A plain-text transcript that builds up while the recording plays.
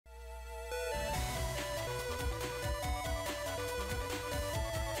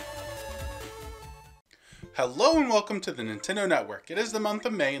Hello and welcome to the Nintendo Network. It is the month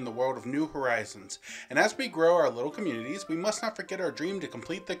of May in the world of New Horizons, and as we grow our little communities, we must not forget our dream to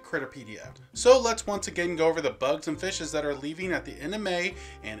complete the Critterpedia. So let's once again go over the bugs and fishes that are leaving at the end of May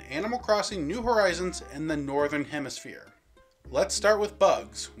in Animal Crossing New Horizons in the Northern Hemisphere. Let's start with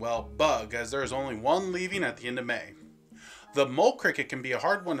bugs. Well, bug, as there is only one leaving at the end of May. The mole cricket can be a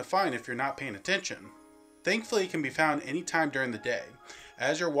hard one to find if you're not paying attention. Thankfully, it can be found anytime during the day.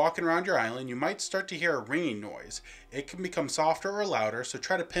 As you're walking around your island, you might start to hear a ringing noise. It can become softer or louder, so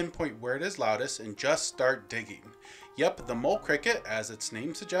try to pinpoint where it is loudest and just start digging. Yep, the mole cricket, as its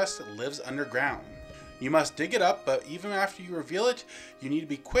name suggests, lives underground. You must dig it up, but even after you reveal it, you need to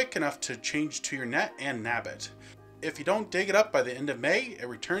be quick enough to change to your net and nab it. If you don't dig it up by the end of May, it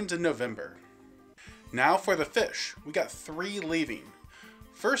returns in November. Now for the fish. We got 3 leaving.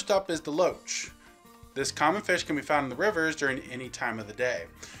 First up is the loach. This common fish can be found in the rivers during any time of the day.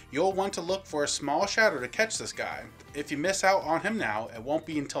 You'll want to look for a small shadow to catch this guy. If you miss out on him now, it won't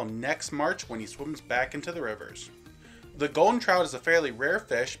be until next March when he swims back into the rivers. The golden trout is a fairly rare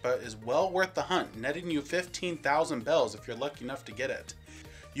fish, but is well worth the hunt, netting you 15,000 bells if you're lucky enough to get it.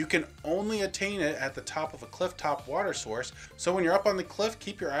 You can only attain it at the top of a cliff-top water source, so when you're up on the cliff,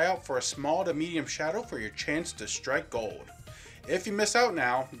 keep your eye out for a small to medium shadow for your chance to strike gold. If you miss out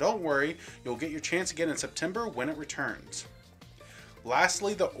now, don't worry, you'll get your chance again in September when it returns.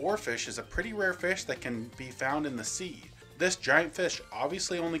 Lastly, the oarfish is a pretty rare fish that can be found in the sea. This giant fish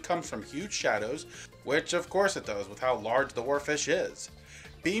obviously only comes from huge shadows, which of course it does with how large the oarfish is.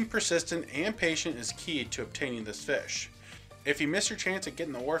 Being persistent and patient is key to obtaining this fish. If you miss your chance at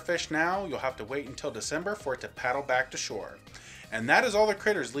getting the oarfish now, you'll have to wait until December for it to paddle back to shore. And that is all the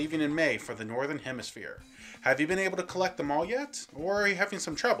critters leaving in May for the Northern Hemisphere. Have you been able to collect them all yet? Or are you having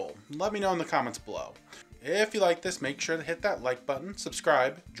some trouble? Let me know in the comments below. If you like this, make sure to hit that like button,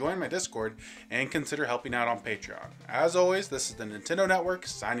 subscribe, join my Discord, and consider helping out on Patreon. As always, this is the Nintendo Network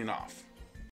signing off.